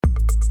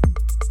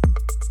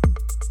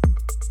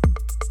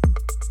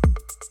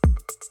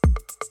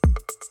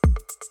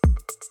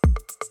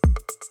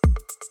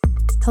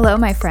Hello,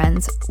 my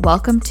friends.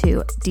 Welcome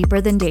to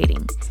Deeper Than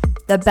Dating,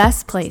 the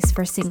best place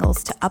for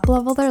singles to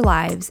uplevel their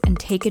lives and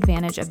take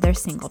advantage of their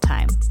single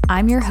time.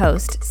 I'm your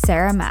host,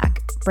 Sarah Mack,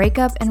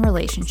 breakup and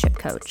relationship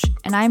coach,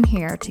 and I'm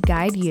here to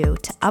guide you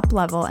to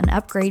uplevel and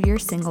upgrade your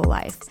single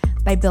life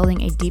by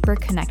building a deeper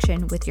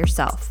connection with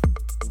yourself.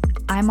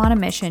 I'm on a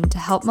mission to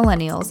help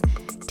millennials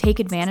take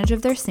advantage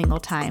of their single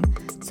time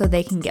so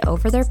they can get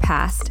over their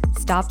past,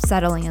 stop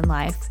settling in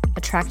life,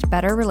 attract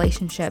better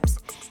relationships,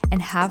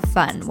 and have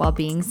fun while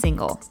being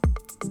single.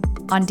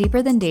 On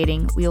Deeper Than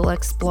Dating, we will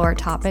explore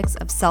topics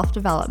of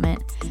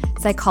self-development,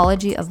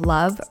 psychology of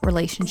love,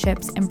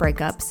 relationships, and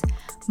breakups,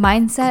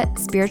 mindset,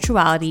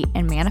 spirituality,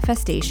 and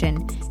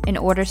manifestation in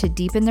order to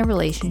deepen the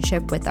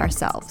relationship with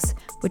ourselves,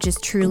 which is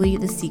truly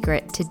the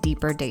secret to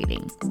deeper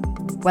dating.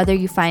 Whether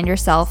you find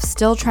yourself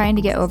still trying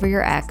to get over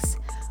your ex,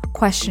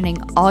 questioning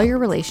all your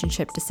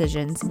relationship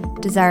decisions,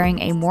 desiring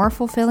a more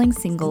fulfilling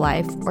single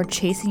life, or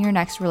chasing your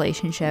next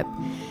relationship,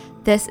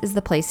 this is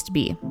the place to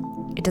be.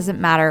 It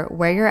doesn't matter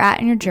where you're at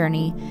in your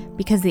journey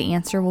because the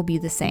answer will be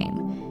the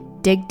same.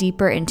 Dig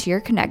deeper into your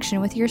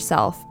connection with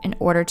yourself in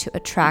order to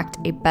attract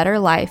a better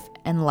life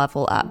and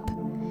level up.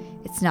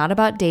 It's not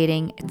about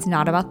dating. It's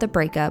not about the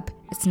breakup.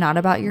 It's not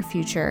about your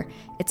future.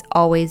 It's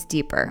always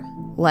deeper.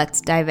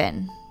 Let's dive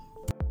in.